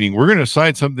have a meeting, we're going to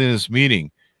decide something in this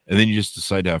meeting, and then you just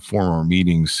decide to have 4 more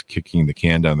meetings kicking the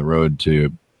can down the road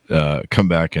to come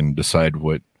back and decide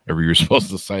whatever you're supposed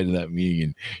to decide in that meeting,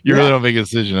 and you really Yeah. don't make a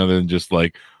decision other than just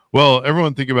like, well,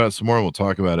 everyone think about it some more and we'll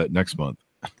talk about it next month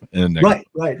and next Right,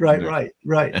 right, right, right,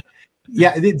 right.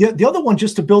 Yeah, the other one,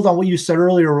 just to build on what you said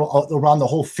earlier around the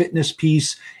whole fitness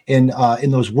piece in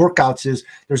those workouts, is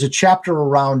there's a chapter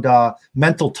around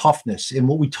mental toughness, and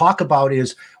what we talk about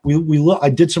is we look. I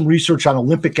did some research on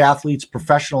Olympic athletes,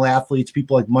 professional athletes,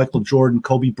 people like Michael Jordan,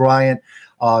 Kobe Bryant,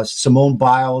 Simone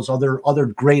Biles, other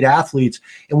great athletes,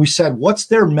 and we said, what's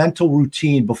their mental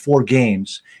routine before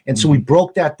games? And so we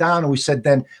broke that down, and we said,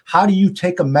 then how do you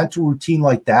take a mental routine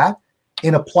like that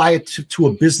and apply it to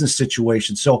a business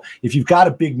situation? So if you've got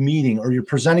a big meeting or you're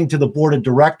presenting to the board of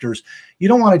directors, you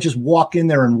don't want to just walk in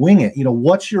there and wing it.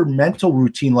 What's your mental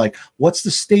routine like? What's the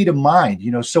state of mind?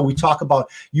 So we talk about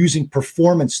using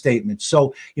performance statements.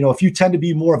 So, if you tend to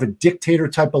be more of a dictator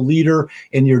type of leader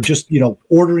and you're just,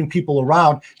 ordering people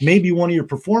around, maybe one of your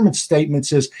performance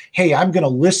statements is, hey, I'm going to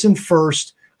listen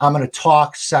first. I'm going to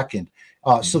talk second.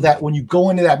 So that when you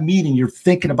go into that meeting, you're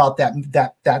thinking about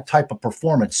that type of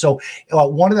performance. So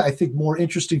one of the, I think, more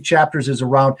interesting chapters is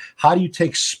around how do you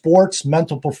take sports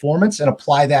mental performance and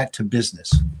apply that to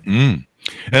business. And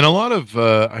a lot of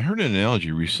I heard an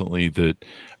analogy recently that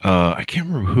I can't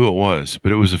remember who it was,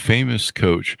 but it was a famous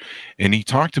coach, and he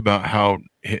talked about how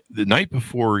the night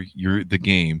before the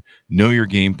game, know your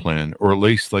game plan, or at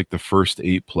least like the first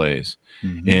 8 plays,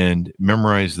 and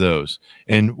memorize those.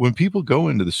 And when people go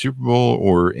into the Super Bowl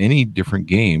or any different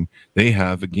game, they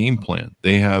have a game plan.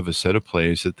 They have a set of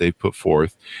plays that they put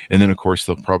forth, and then of course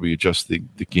they'll probably adjust the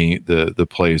game the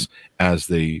plays as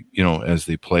they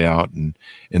play out and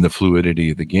in the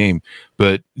fluidity of the game.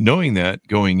 But knowing that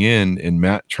going in and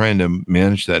trying to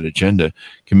manage that agenda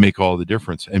can make all the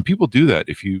difference. And people do that.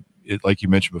 Like you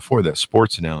mentioned before, that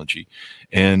sports analogy,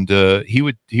 and he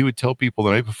would tell people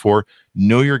the night before,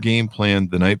 know your game plan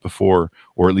the night before,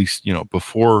 or at least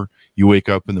before you wake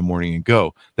up in the morning and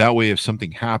go. That way, if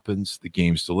something happens, the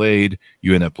game's delayed,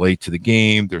 you end up late to the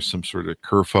game, there's some sort of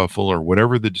kerfuffle or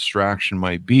whatever the distraction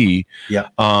might be. Yeah.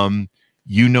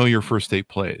 Your first 8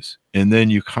 plays, and then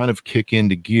you kind of kick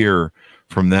into gear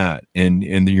from that, and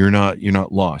you're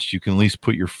not lost. You can at least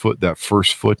put that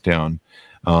first foot down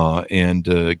and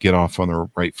get off on the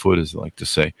right foot, as they like to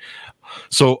say.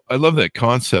 So I love that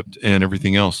concept and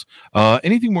everything else.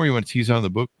 Anything more you want to tease out of the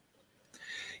book?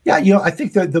 Yeah, I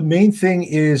think that the main thing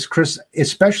is, Chris,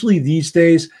 especially these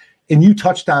days, and you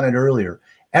touched on it earlier,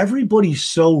 everybody's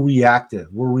so reactive.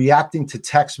 We're reacting to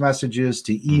text messages,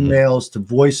 to emails, to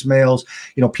voicemails.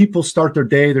 People start their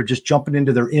day, they're just jumping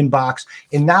into their inbox.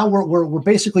 And now we're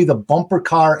basically the bumper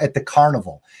car at the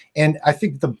carnival. And I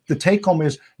think the take home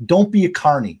is, don't be a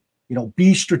carny.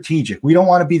 Be strategic. We don't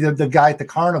want to be the guy at the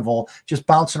carnival just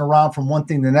bouncing around from one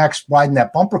thing to the next, riding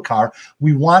that bumper car.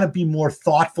 We want to be more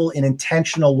thoughtful and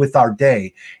intentional with our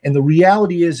day. And the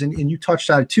reality is, and you touched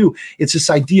on it too, it's this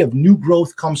idea of new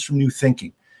growth comes from new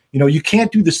thinking. You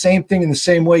can't do the same thing in the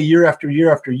same way year after year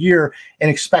after year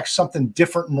and expect something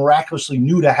different and miraculously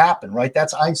new to happen, right?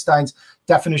 That's Einstein's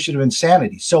definition of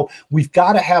insanity. So we've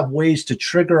got to have ways to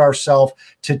trigger ourselves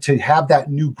to have that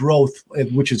new growth,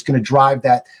 which is going to drive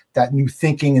that new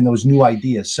thinking and those new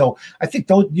ideas. So I think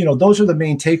those are the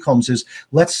main take homes, is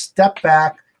let's step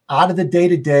back out of the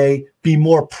day-to-day, be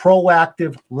more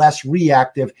proactive, less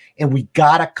reactive, and we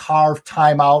got to carve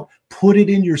time out, put it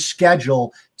in your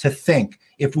schedule to think.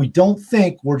 If we don't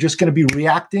think, we're just going to be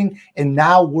reacting, and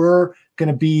now we're going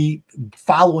to be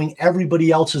following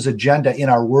everybody else's agenda in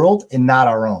our world and not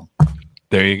our own.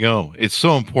 There you go. It's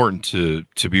so important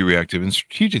to be reactive. In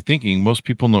strategic thinking, most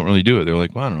people don't really do it. They're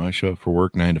like, well, I don't know, I show up for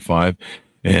work 9 to 5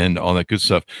 and all that good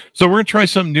stuff. So we're going to try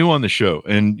something new on the show.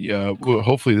 And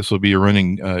hopefully this will be a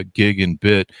running gig and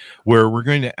bit, where we're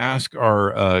going to ask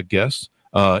our guests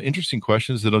interesting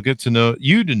questions that'll get to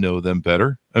know them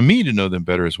better, and me to know them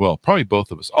better as well. Probably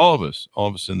both of us, all of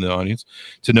us in the audience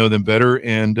to know them better,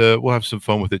 and we'll have some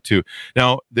fun with it too.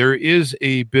 Now, there is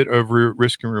a bit of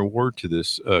risk and reward to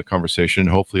this conversation.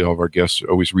 Hopefully all of our guests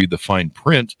always read the fine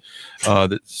print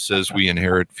that says we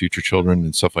inherit future children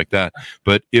and stuff like that.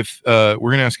 But if we're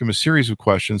going to ask him a series of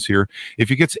questions here, if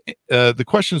he gets the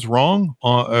questions wrong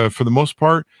for the most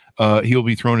part, he'll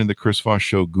be thrown in the Chris Voss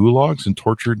Show gulags and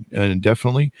tortured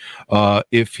indefinitely.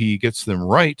 If he gets them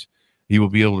right, he will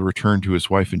be able to return to his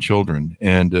wife and children.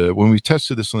 And when we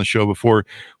tested this on the show before,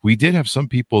 we did have some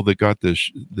people that got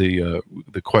the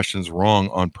questions wrong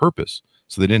on purpose,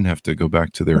 so they didn't have to go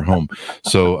back to their home.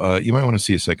 So you might want to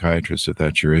see a psychiatrist if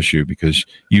that's your issue, because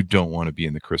you don't want to be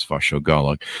in the Chris Voss Show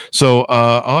gulag. So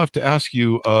I'll have to ask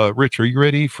you, Rich, are you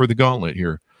ready for the gauntlet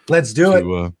here? Let's do it.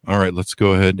 All right, let's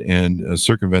go ahead and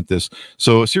circumvent this.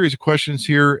 So a series of questions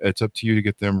here. It's up to you to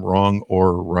get them wrong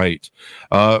or right.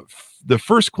 The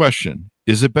first question,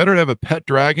 is it better to have a pet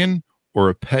dragon or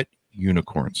a pet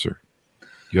unicorn, sir?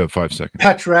 You have 5 seconds.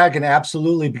 Pet dragon,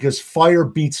 absolutely, because fire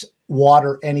beats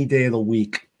water any day of the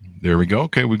week. There we go.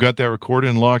 Okay, we got that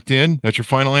recorded and locked in. That's your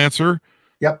final answer?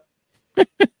 Yep.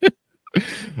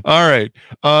 All right.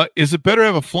 Is it better to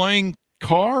have a flying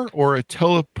car or a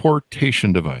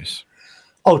teleportation device?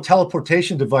 Oh,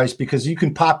 teleportation device, because you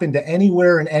can pop into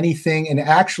anywhere and anything. And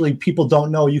actually, people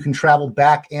don't know you can travel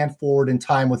back and forward in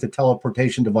time with a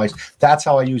teleportation device. That's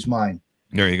how I use mine.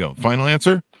 There you go. Final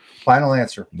answer? Final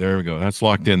answer. There we go. That's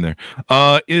locked in there.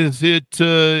 Is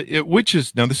which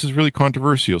is, now this is really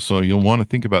controversial, so you'll want to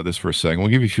think about this for a second. We'll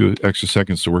give you a few extra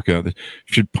seconds to work out this.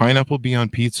 Should pineapple be on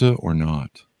pizza or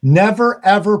not? Never,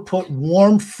 ever put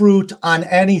warm fruit on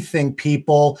anything,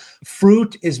 people.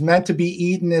 Fruit is meant to be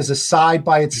eaten as a side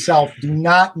by itself. Do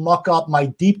not muck up my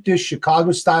deep dish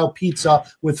Chicago-style pizza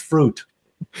with fruit.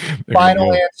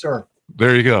 Final answer.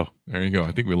 There you go. There you go.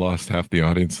 I think we lost half the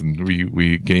audience and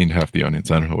we gained half the audience.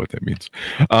 I don't know what that means.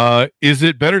 Is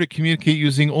it better to communicate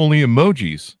using only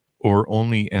emojis or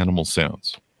only animal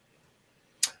sounds?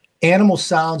 Animal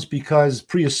sounds, because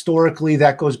prehistorically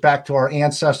that goes back to our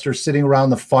ancestors sitting around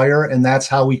the fire, and that's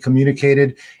how we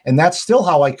communicated. And that's still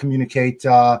how I communicate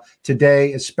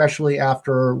today, especially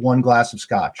after one glass of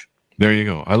scotch. There you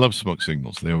go. I love smoke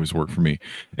signals. They always work for me.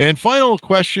 And final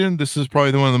question. This is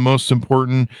probably one of the most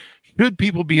important. Should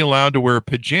people be allowed to wear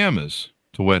pajamas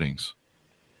to weddings?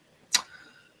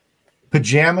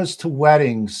 Pajamas to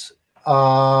weddings.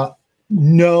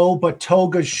 No, but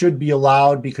togas should be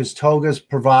allowed, because togas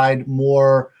provide a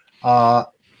more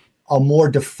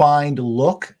defined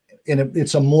look, and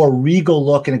it's a more regal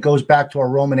look, and it goes back to our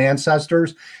Roman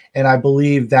ancestors. And I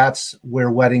believe that's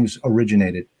where weddings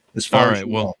originated. As far All as right.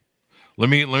 Well, let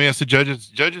me ask the judges.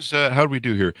 Judges, how do we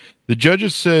do here? The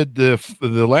judges said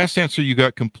the last answer you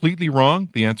got completely wrong.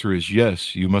 The answer is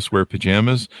yes. You must wear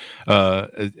pajamas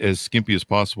as skimpy as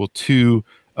possible to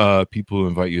people who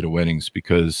invite you to weddings,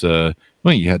 because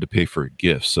well, you had to pay for a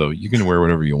gift, so you can wear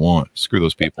whatever you want. Screw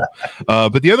those people.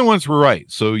 But the other ones were right.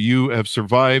 So you have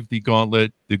survived the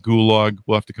gauntlet, the gulag.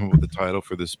 We'll have to come up with a title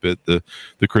for this bit, the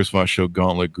Chris Voss Show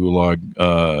Gauntlet Gulag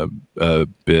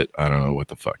bit. I don't know what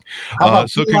the fuck. How about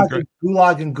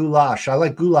gulag and goulash? I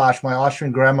like goulash. My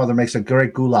Austrian grandmother makes a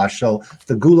great goulash. So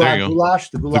the gulag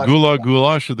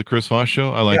goulash of the Chris Voss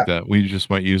Show. I like that. We just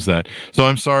might use that. So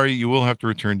I'm sorry, you will have to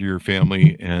return to your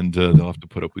family, and they'll have to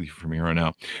put up with you from here on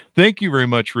out. Thank you very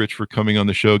much, Rich, for coming on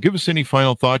the show. Give us any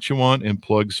final thoughts you want and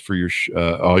plugs for your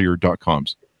all your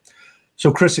 .coms.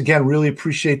 So, Chris, again, really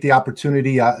appreciate the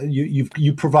opportunity.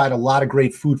 You provide a lot of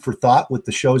great food for thought with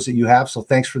the shows that you have. So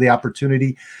thanks for the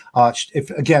opportunity.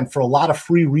 For a lot of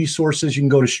free resources, you can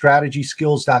go to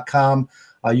strategyskills.com.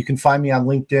 You can find me on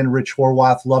LinkedIn, Rich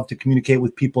Horwath. Love to communicate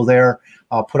with people there.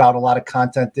 Put out a lot of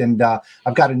content. And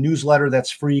I've got a newsletter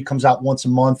that's free, comes out once a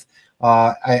month.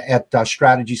 At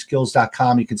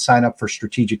strategyskills.com. You can sign up for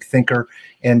Strategic Thinker,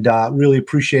 and really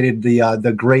appreciated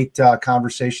the great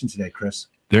conversation today, Chris.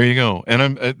 There you go.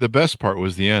 And the best part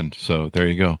was the end. So there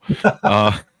you go.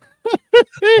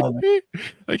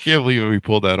 I can't believe we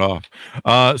pulled that off.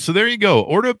 So there you go.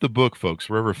 Order up the book, folks,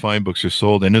 wherever fine books are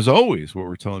sold. And as always, what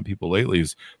we're telling people lately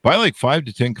is buy like 5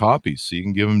 to 10 copies so you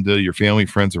can give them to your family,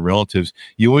 friends, and relatives.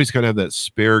 You always got to have that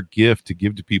spare gift to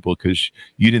give to people because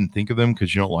you didn't think of them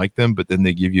because you don't like them, but then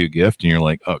they give you a gift and you're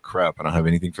like, oh, crap, I don't have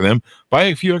anything for them. Buy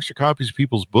a few extra copies of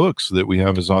people's books that we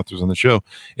have as authors on the show.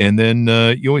 And then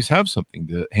you always have something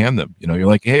to hand them. You know, you're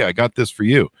like, hey, I got this for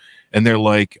you. And they're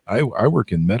like, I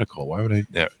work in medical. Why would I?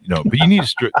 But you need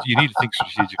to think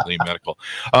strategically in medical.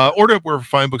 Order up wherever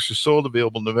fine books are sold.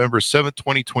 Available November 7th,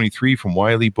 2023 from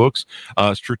Wiley Books.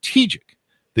 Strategic,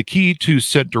 the key to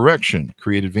set direction,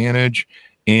 create advantage,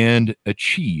 and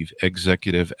Achiev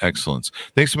Executive Excellence.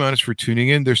 Thanks so much for tuning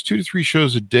in. There's 2 to 3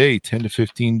 shows a day, 10 to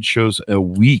 15 shows a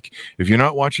week. If you're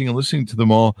not watching and listening to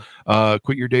them all,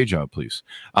 quit your day job, please.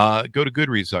 Go to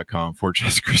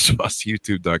goodreads.com/Chris Voss,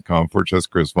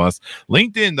 youtube.com/Chris Voss,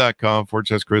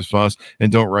 linkedin.com/Chris Voss,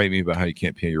 and don't write me about how you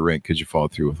can't pay your rent because you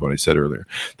followed through with what I said earlier.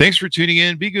 Thanks for tuning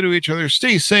in. Be good to each other.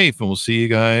 Stay safe, and we'll see you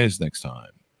guys next time.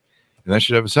 And that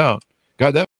should have us out. God, that